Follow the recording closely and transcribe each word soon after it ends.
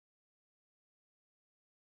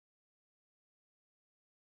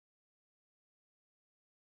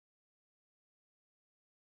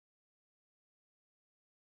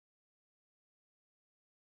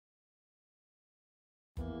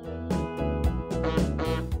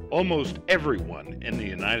Almost everyone in the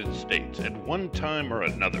United States at one time or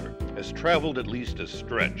another has traveled at least a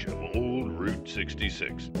stretch of old Route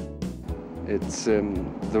 66. It's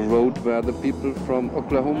the road where the people from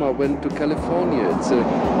Oklahoma went to California. It's a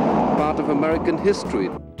part of American history.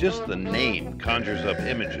 Just the name conjures up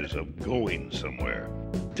images of going somewhere.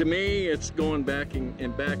 To me, it's going back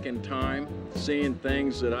in time, seeing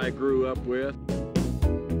things that I grew up with.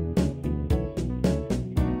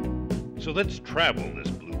 So let's travel this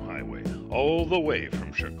blue highway all the way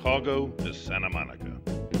from Chicago to Santa Monica.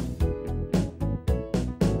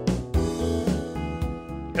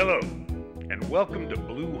 Hello, and welcome to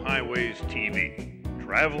Blue Highways TV,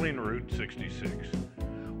 traveling Route 66.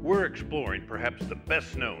 We're exploring perhaps the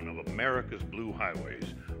best known of America's blue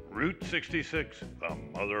highways, Route 66, the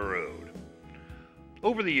Mother Road.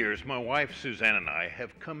 Over the years, my wife Suzanne and I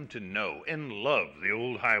have come to know and love the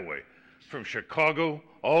old highway, from Chicago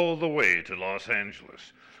all the way to Los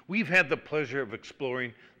Angeles. We've had the pleasure of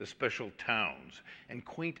exploring the special towns and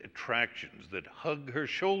quaint attractions that hug her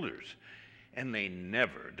shoulders, and they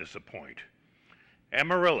never disappoint.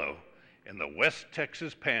 Amarillo, in the West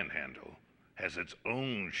Texas Panhandle, has its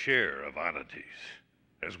own share of oddities.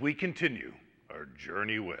 As we continue our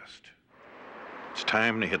journey west. It's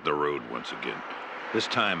time to hit the road once again, this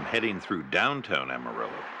time heading through downtown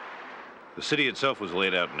Amarillo. The city itself was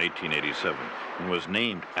laid out in 1887 and was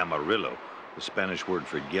named Amarillo, the Spanish word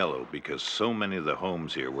for yellow, because so many of the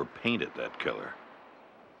homes here were painted that color.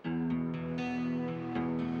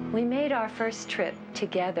 We made our first trip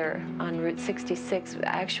together on Route 66,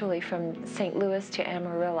 actually from St. Louis to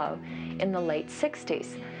Amarillo in the late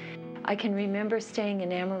 60s. I can remember staying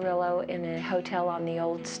in Amarillo in a hotel on the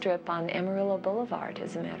old strip on Amarillo Boulevard,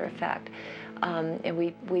 as a matter of fact. And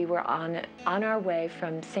we were on our way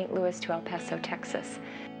from St. Louis to El Paso, Texas.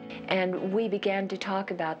 And we began to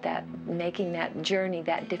talk about that, making that journey,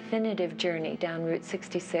 that definitive journey down Route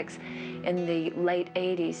 66 in the late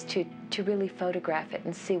 80s to really photograph it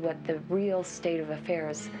and see what the real state of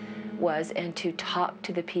affairs was, and to talk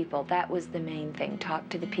to the people. That was the main thing, talk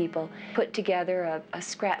to the people. Put together a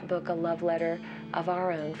scrapbook, a love letter of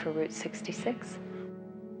our own for Route 66.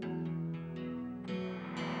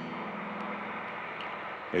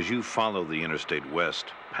 As you follow the Interstate West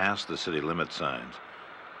past the city limit signs,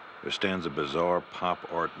 there stands a bizarre pop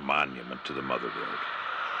art monument to the Mother Road.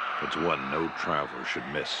 It's one no traveler should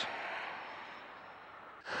miss.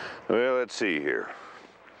 Well, let's see here.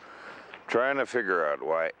 Trying to figure out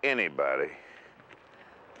why anybody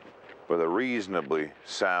with a reasonably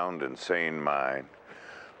sound and sane mind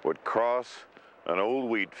would cross an old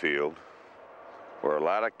wheat field where a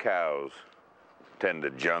lot of cows tend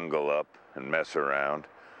to jungle up and mess around,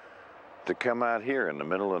 to come out here in the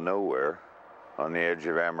middle of nowhere on the edge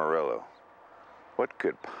of Amarillo. What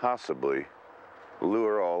could possibly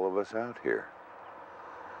lure all of us out here?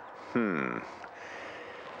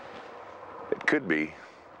 It could be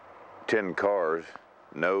 10 cars,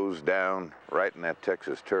 nose down, right in that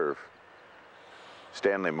Texas turf.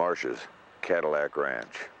 Stanley Marsh's Cadillac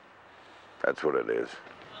Ranch. That's what it is.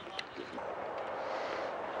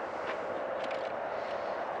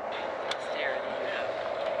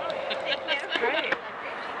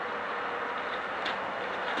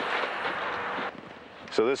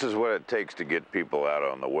 So this is what it takes to get people out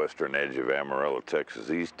on the western edge of Amarillo, Texas.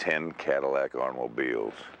 These 10 Cadillac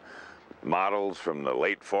automobiles. Models from the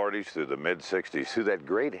late 40s through the mid 60s, through that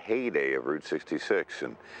great heyday of Route 66.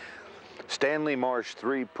 And Stanley Marsh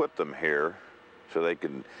III put them here so they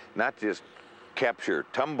could not just capture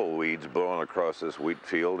tumbleweeds blowing across this wheat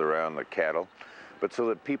field around the cattle, but so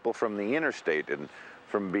that people from the interstate and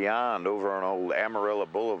from beyond over on old Amarillo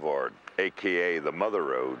Boulevard, AKA the Mother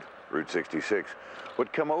Road, Route 66,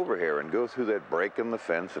 would come over here and go through that break in the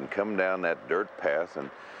fence and come down that dirt path and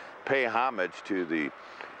pay homage to the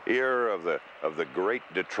era of the great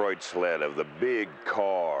Detroit sled, of the big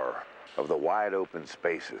car, of the wide open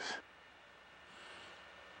spaces.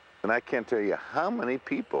 And I can't tell you how many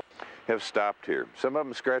people have stopped here. Some of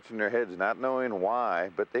them scratching their heads not knowing why,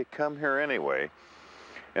 but they come here anyway,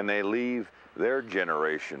 and they leave their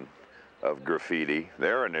generation of graffiti,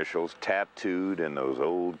 their initials tattooed in those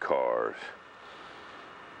old cars.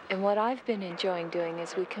 And what I've been enjoying doing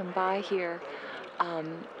is we come by here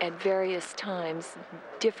at various times,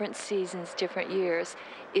 different seasons, different years,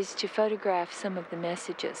 is to photograph some of the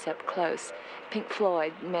messages up close. Pink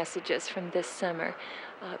Floyd messages from this summer,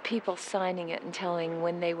 people signing it and telling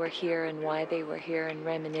when they were here and why they were here and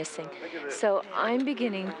reminiscing. So I'm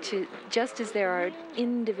beginning to, just as there are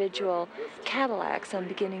individual Cadillacs, I'm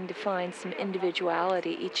beginning to find some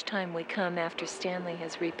individuality each time we come after Stanley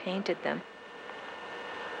has repainted them.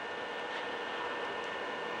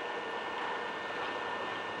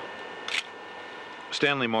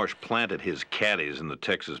 Stanley Marsh planted his caddies in the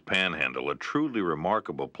Texas Panhandle, a truly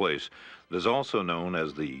remarkable place that is also known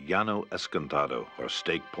as the Llano Escantado, or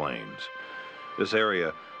Stake Plains. This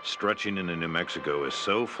area, stretching into New Mexico, is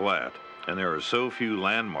so flat, and there are so few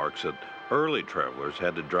landmarks that early travelers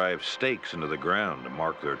had to drive stakes into the ground to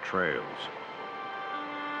mark their trails.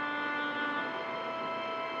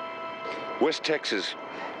 West Texas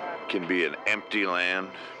can be an empty land,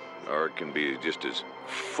 or it can be just as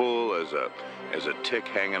full as a tick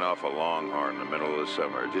hanging off a longhorn in the middle of the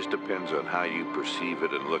summer. It just depends on how you perceive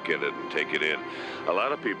it and look at it and take it in. A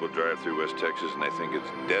lot of people drive through West Texas and they think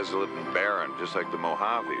it's desolate and barren, just like the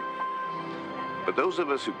Mojave. But those of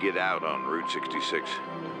us who get out on Route 66,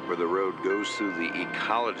 where the road goes through the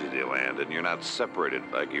ecology of the land and you're not separated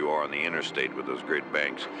like you are on the interstate with those great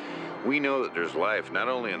banks, we know that there's life not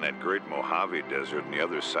only in that great Mojave Desert and the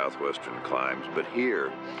other southwestern climes, but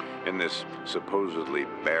here in this supposedly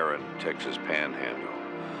barren Texas Panhandle.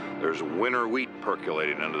 There's winter wheat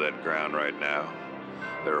percolating under that ground right now.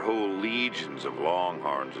 There are whole legions of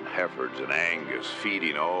longhorns and heifers and Angus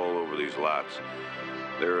feeding all over these lots.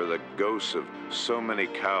 There are the ghosts of so many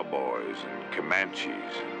cowboys and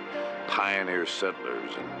Comanches and pioneer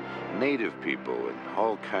settlers and native people and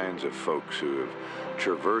all kinds of folks who have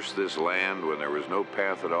traversed this land when there was no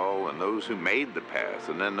path at all, and those who made the path,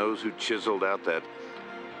 and then those who chiseled out that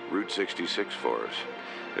Route 66 for us.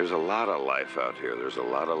 There's a lot of life out here. There's a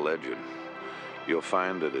lot of legend. You'll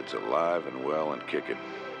find that it's alive and well and kicking.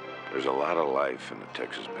 There's a lot of life in the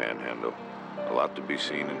Texas Panhandle, a lot to be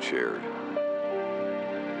seen and shared.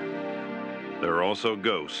 There are also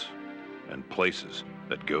ghosts and places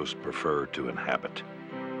that ghosts prefer to inhabit.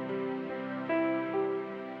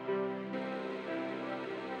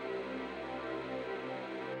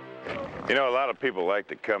 You know, a lot of people like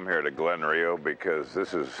to come here to Glenrio because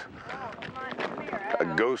this is a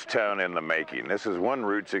ghost town in the making. This is one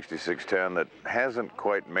Route 66 town that hasn't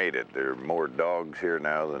quite made it. There are more dogs here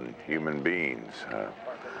now than human beings.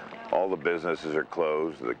 All the businesses are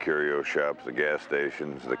closed, the curio shops, the gas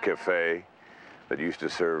stations, the cafe that used to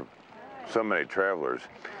serve so many travelers.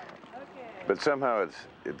 But somehow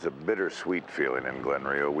it's a bittersweet feeling in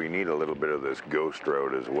Glenrio. We need a little bit of this ghost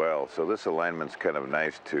road as well. So this alignment's kind of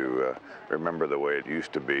nice to remember the way it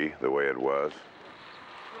used to be, the way it was.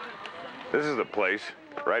 This is the place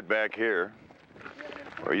right back here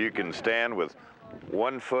where you can stand with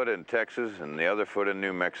one foot in Texas and the other foot in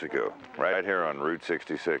New Mexico, right here on Route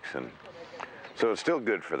 66. And so it's still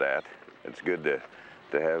good for that. It's good to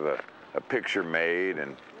have a picture made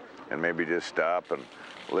and maybe just stop and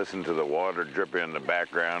listen to the water dripping in the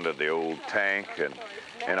background of the old tank. And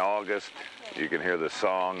in August, you can hear the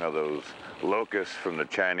song of those locusts from the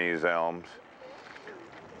Chinese elms.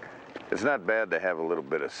 It's not bad to have a little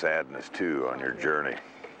bit of sadness, too, on your journey.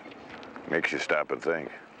 Makes you stop and think.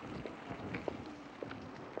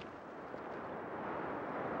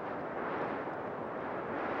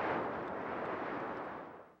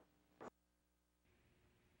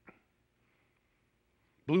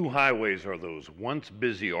 Blue highways are those once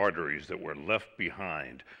busy arteries that were left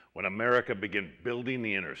behind when America began building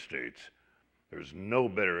the interstates. There's no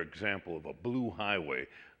better example of a blue highway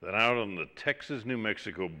than out on the Texas-New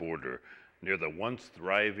Mexico border near the once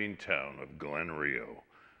thriving town of Glenrio.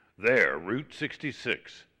 There, Route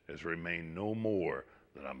 66 has remained no more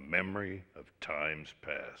than a memory of times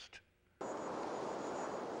past.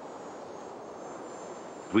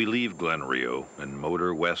 We leave Glenrio and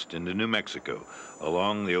motor west into New Mexico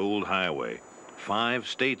along the old highway. 5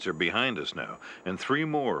 states are behind us now, and 3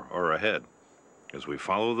 more are ahead as we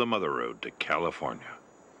follow the mother road to California.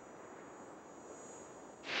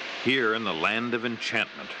 Here in the land of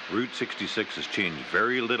enchantment, Route 66 has changed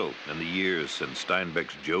very little in the years since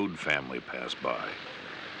Steinbeck's Joad family passed by.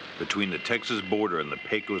 Between the Texas border and the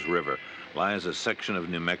Pecos River lies a section of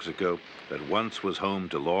New Mexico that once was home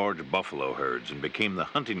to large buffalo herds and became the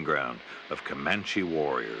hunting ground of Comanche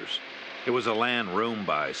warriors. It was a land roamed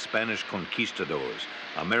by Spanish conquistadors,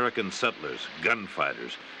 American settlers,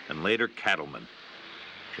 gunfighters, and later cattlemen.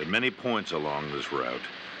 At many points along this route,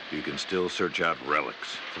 you can still search out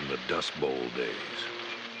relics from the Dust Bowl days.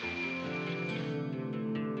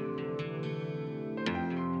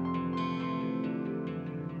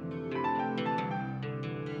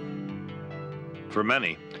 For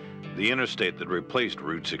many, the interstate that replaced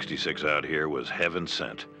Route 66 out here was heaven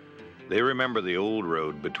sent. They remember the old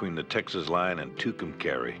road between the Texas line and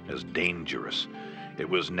Tucumcari as dangerous. It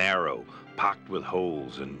was narrow, pocked with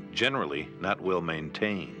holes, and generally not well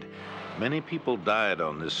maintained. Many people died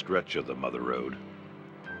on this stretch of the Mother Road.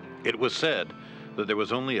 It was said that there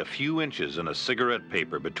was only a few inches in a cigarette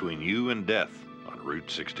paper between you and death on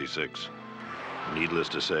Route 66. Needless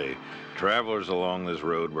to say, travelers along this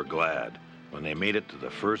road were glad when they made it to the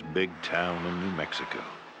first big town in New Mexico,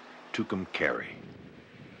 Tucumcari.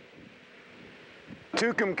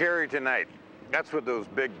 Tucumcari tonight. That's what those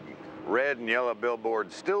big red and yellow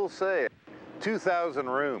billboards still say. 2,000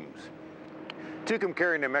 rooms.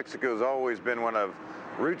 Tucumcari, New Mexico has always been one of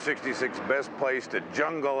Route 66's best place to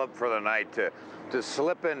jungle up for the night, to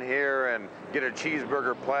slip in here and get a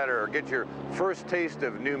cheeseburger platter or get your first taste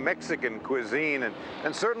of New Mexican cuisine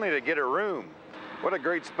and certainly to get a room. What a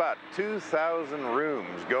great spot. 2,000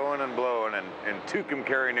 rooms going and blowing in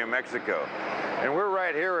Tucumcari, New Mexico. And we're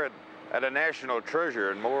right here at a national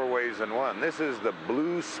treasure in more ways than one. This is the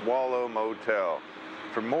Blue Swallow Motel.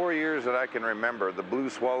 For more years than I can remember, the Blue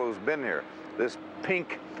Swallow's been here. This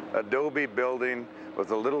pink adobe building with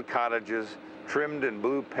the little cottages trimmed in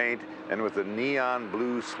blue paint and with the neon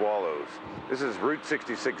blue swallows. This is Route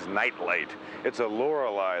 66 nightlight. It's a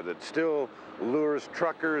Lorelei that still lures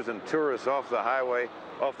truckers and tourists off the highway,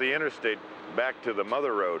 off the interstate, back to the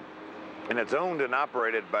Mother Road. And it's owned and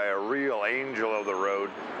operated by a real angel of the road,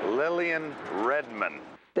 Lillian Redman.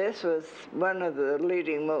 This was one of the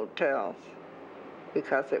leading motels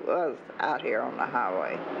because it was out here on the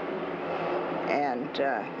highway. And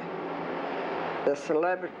the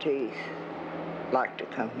celebrities like to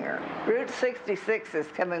come here. Route 66 is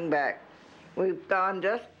coming back. We've gone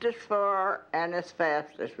just as far and as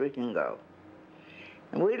fast as we can go.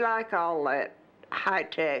 And we like all that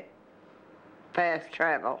high-tech, fast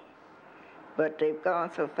travel, but they've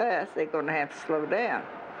gone so fast they're going to have to slow down.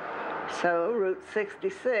 So Route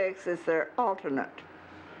 66 is their alternate.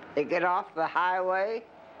 They get off the highway,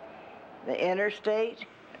 the interstate,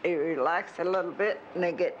 they relax a little bit, and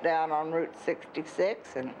they get down on Route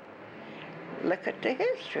 66 and look at the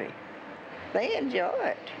history. They enjoy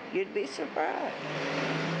it. You'd be surprised.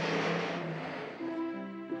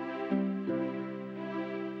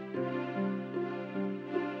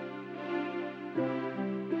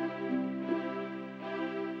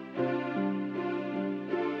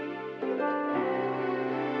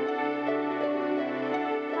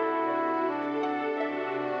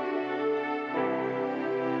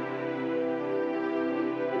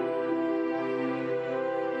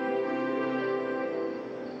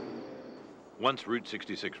 Once Route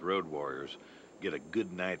 66 road warriors get a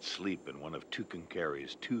good night's sleep in one of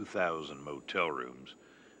Tucumcari's 2,000 motel rooms,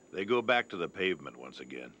 they go back to the pavement once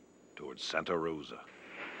again, towards Santa Rosa.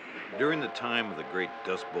 During the time of the Great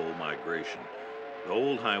Dust Bowl migration, the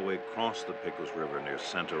old highway crossed the Pecos River near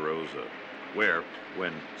Santa Rosa, where,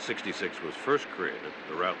 when 66 was first created,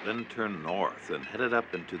 the route then turned north and headed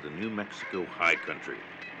up into the New Mexico high country,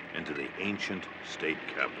 into the ancient state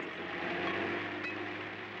capital.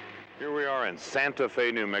 Here we are in Santa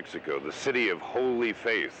Fe, New Mexico, the city of holy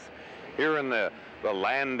faith. Here in the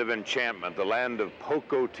land of enchantment, the land of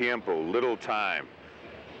poco tiempo, little time.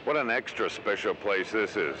 What an extra special place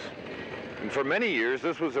this is. And for many years,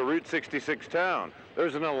 this was a Route 66 town.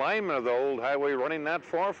 There's an alignment of the old highway running not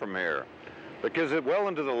far from here. Because well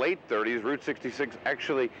into the late 30s, Route 66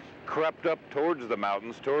 actually crept up towards the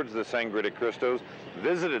mountains, towards the Sangre de Cristos,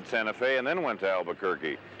 visited Santa Fe, and then went to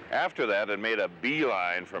Albuquerque. After that, it made a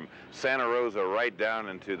beeline from Santa Rosa right down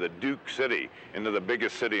into the Duke City, into the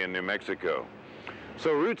biggest city in New Mexico.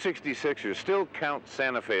 So Route 66ers still count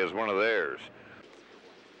Santa Fe as one of theirs.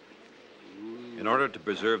 In order to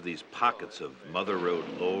preserve these pockets of Mother Road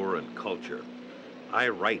lore and culture, I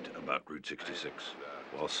write about Route 66,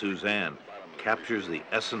 while Suzanne captures the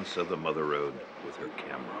essence of the Mother Road with her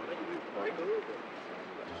camera.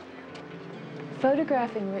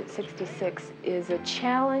 Photographing Route 66 is a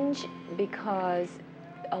challenge because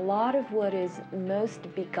a lot of what is most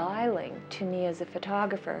beguiling to me as a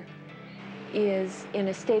photographer is in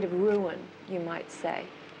a state of ruin, you might say.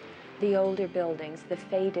 The older buildings, the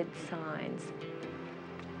faded signs.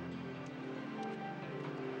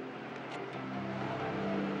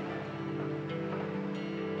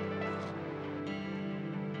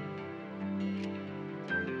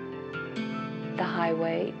 The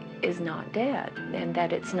highway is not dead, and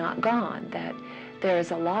that it's not gone, that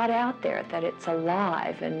there's a lot out there, that it's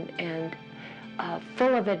alive and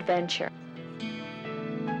full of adventure.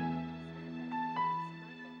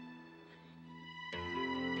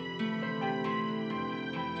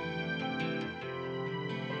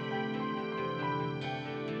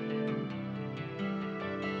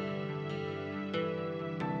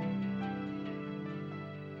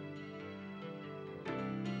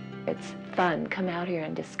 It's fun. Come out here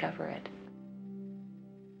and discover it.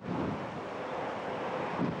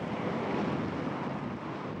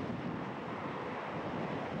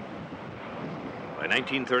 By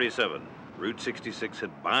 1937, Route 66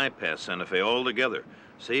 had bypassed Santa Fe altogether,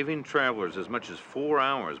 saving travelers as much as 4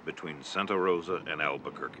 hours between Santa Rosa and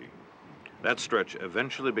Albuquerque. That stretch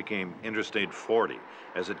eventually became Interstate 40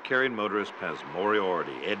 as it carried motorists past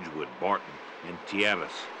Moriarty, Edgewood, Barton, and Tierras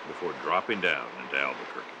before dropping down into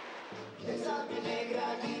Albuquerque.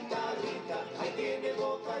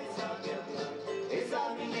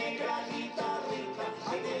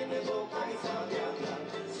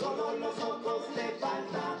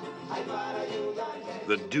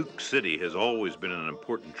 The Duke City has always been an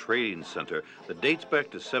important trading center that dates back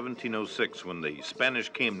to 1706 when the Spanish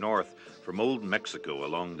came north from Old Mexico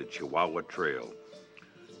along the Chihuahua Trail.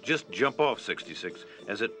 Just jump off 66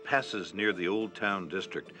 as it passes near the Old Town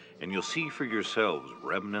District, and you'll see for yourselves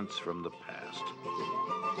remnants from the past.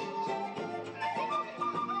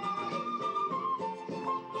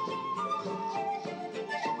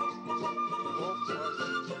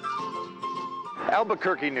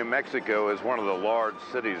 Albuquerque, New Mexico is one of the large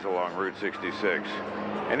cities along Route 66.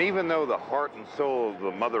 And even though the heart and soul of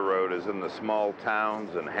the Mother Road is in the small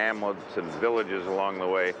towns and hamlets and villages along the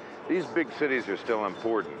way, these big cities are still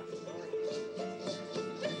important.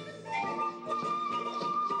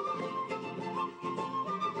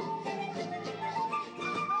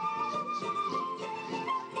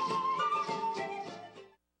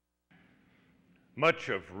 Much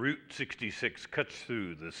of Route 66 cuts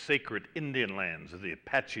through the sacred Indian lands of the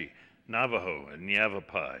Apache, Navajo, and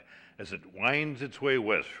Yavapai as it winds its way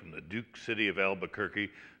west from the Duke City of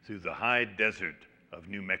Albuquerque through the high desert of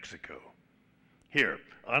New Mexico. Here,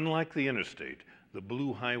 unlike the interstate, the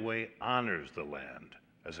Blue Highway honors the land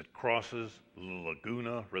as it crosses the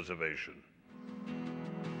Laguna Reservation.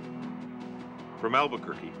 From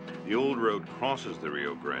Albuquerque, the old road crosses the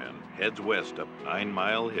Rio Grande, heads west up 9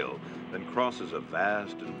 Mile Hill, then crosses a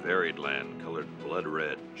vast and varied land colored blood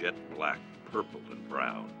red, jet black, purple, and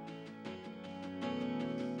brown.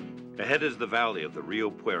 Ahead is the valley of the Rio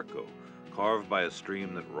Puerco, carved by a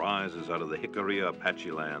stream that rises out of the Jicarilla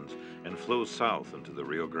Apache lands and flows south into the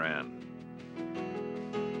Rio Grande.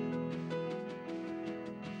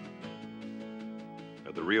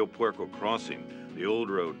 At the Rio Puerco crossing, the old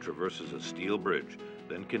road traverses a steel bridge,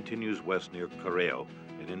 then continues west near Carreo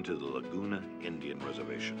and into the Laguna Indian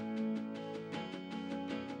Reservation.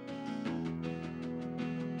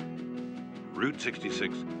 Route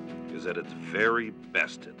 66 is at its very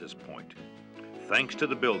best at this point. Thanks to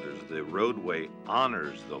the builders, the roadway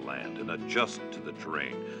honors the land and adjusts to the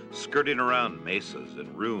terrain, skirting around mesas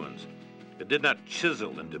and ruins. It did not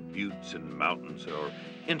chisel into buttes and mountains or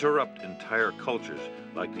interrupt entire cultures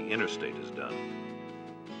like the interstate has done.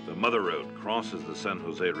 The Mother Road crosses the San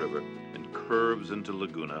Jose River and curves into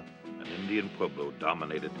Laguna, an Indian pueblo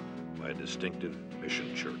dominated by a distinctive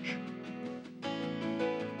mission church.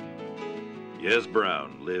 Yes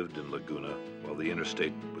Brown lived in Laguna while the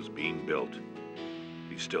interstate was being built.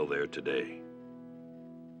 He's still there today.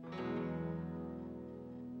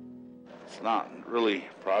 It's not really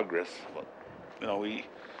progress, but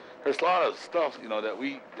there's a lot of stuff that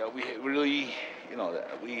we really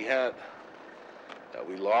that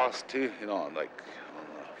we lost too. Like on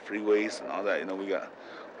the freeways and all that. We got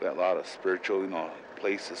a lot of spiritual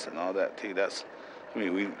places and all that too.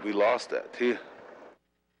 We lost that too.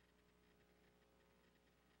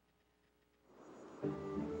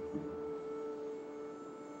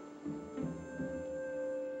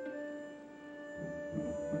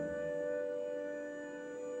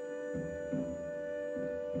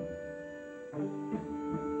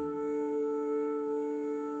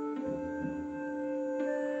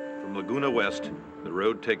 From Laguna West, the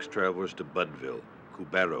road takes travelers to Buddville,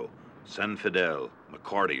 Cubero, San Fidel,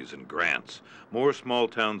 McCarty's, and Grants. More small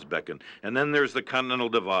towns beckon, and then there's the Continental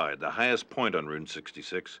Divide, the highest point on Route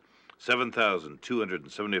 66,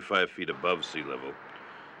 7,275 feet above sea level.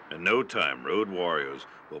 In no time, road warriors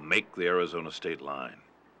will make the Arizona state line.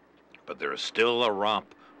 But there is still a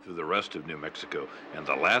romp through the rest of New Mexico, and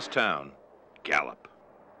the last town, Gallup.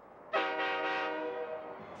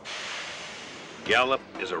 Gallup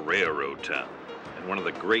is a railroad town and one of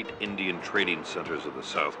the great Indian trading centers of the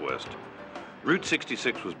Southwest. Route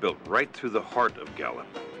 66 was built right through the heart of Gallup,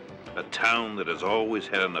 a town that has always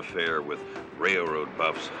had an affair with railroad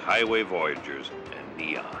buffs, highway voyagers, and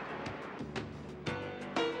neon.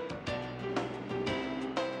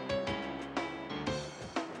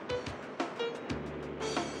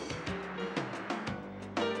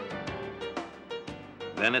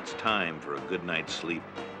 Then it's time for a good night's sleep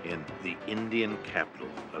in the Indian capital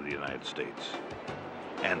of the United States,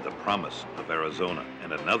 and the promise of Arizona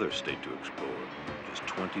and another state to explore, just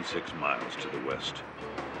 26 miles to the west.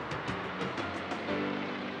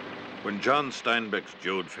 When John Steinbeck's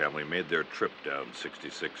Jode family made their trip down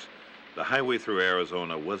 66, the highway through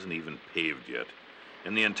Arizona wasn't even paved yet,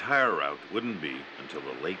 and the entire route wouldn't be until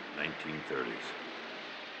the late 1930s.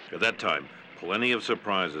 At that time, plenty of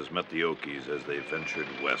surprises met the Okies as they ventured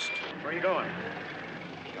west. Where are you going?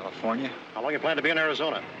 California. How long you plan to be in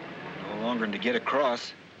Arizona? No longer than to get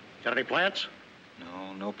across. Got any plants?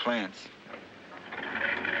 No, no plants.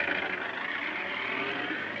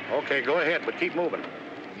 Okay, go ahead, but keep moving.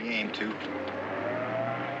 We aim to.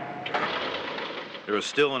 There is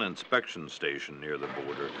still an inspection station near the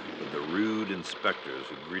border, but the rude inspectors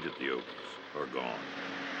who greeted the Okies are gone.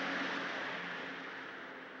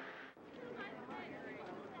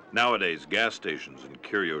 Nowadays, gas stations and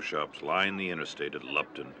curio shops line the interstate at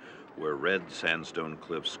Lupton, where red sandstone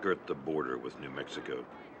cliffs skirt the border with New Mexico.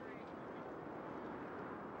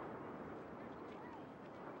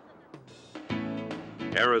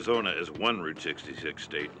 Arizona is one Route 66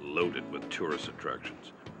 state loaded with tourist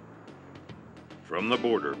attractions. From the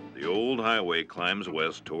border, the old highway climbs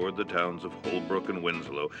west toward the towns of Holbrook and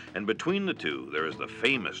Winslow, and between the two, there is the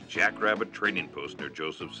famous Jackrabbit trading post near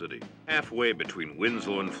Joseph City. Halfway between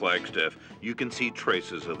Winslow and Flagstaff, you can see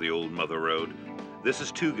traces of the old Mother Road. This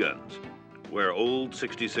is Two Guns, where old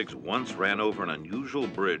 66 once ran over an unusual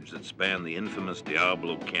bridge that spanned the infamous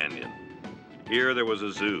Diablo Canyon. Here there was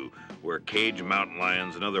a zoo, where caged mountain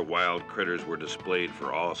lions and other wild critters were displayed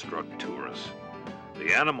for awestruck tourists.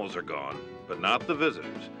 The animals are gone, but not the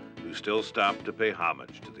visitors, who still stop to pay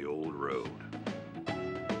homage to the old road.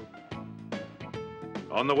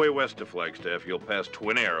 On the way west to Flagstaff, you'll pass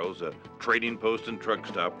Twin Arrows, a trading post and truck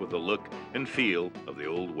stop with the look and feel of the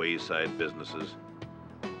old wayside businesses.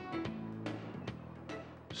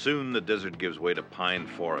 Soon the desert gives way to pine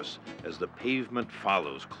forests as the pavement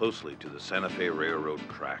follows closely to the Santa Fe Railroad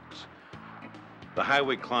tracks. The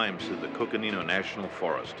highway climbs through the Coconino National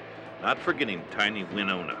Forest, not forgetting tiny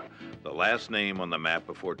Winona, the last name on the map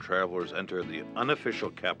before travelers enter the unofficial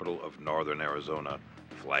capital of northern Arizona,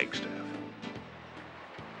 Flagstaff.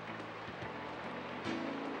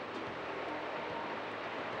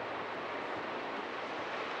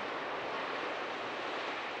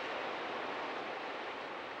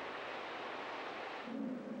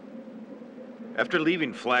 After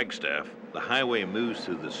leaving Flagstaff, the highway moves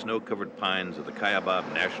through the snow-covered pines of the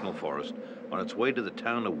Kayabob National Forest on its way to the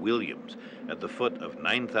town of Williams at the foot of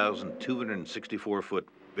 9,264-foot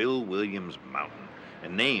Bill Williams Mountain,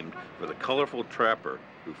 and named for the colorful trapper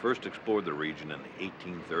who first explored the region in the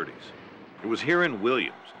 1830s. It was here in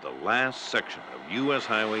Williams the last section of U.S.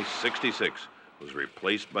 Highway 66 was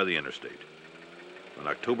replaced by the interstate. On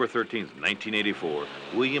October 13, 1984,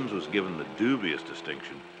 Williams was given the dubious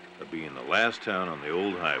distinction of being the last town on the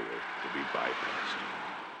old highway to be bypassed.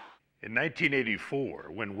 In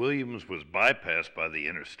 1984, when Williams was bypassed by the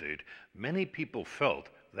interstate, many people felt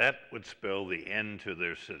that would spell the end to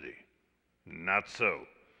their city. Not so.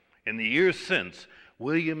 In the years since,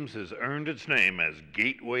 Williams has earned its name as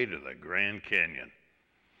gateway to the Grand Canyon.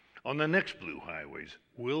 On the next Blue Highways,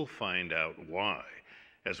 we'll find out why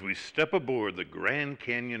as we step aboard the Grand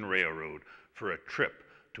Canyon Railroad for a trip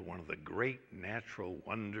to one of the great natural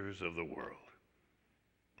wonders of the world.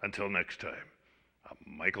 Until next time,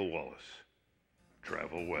 I'm Michael Wallis.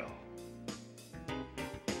 Travel well.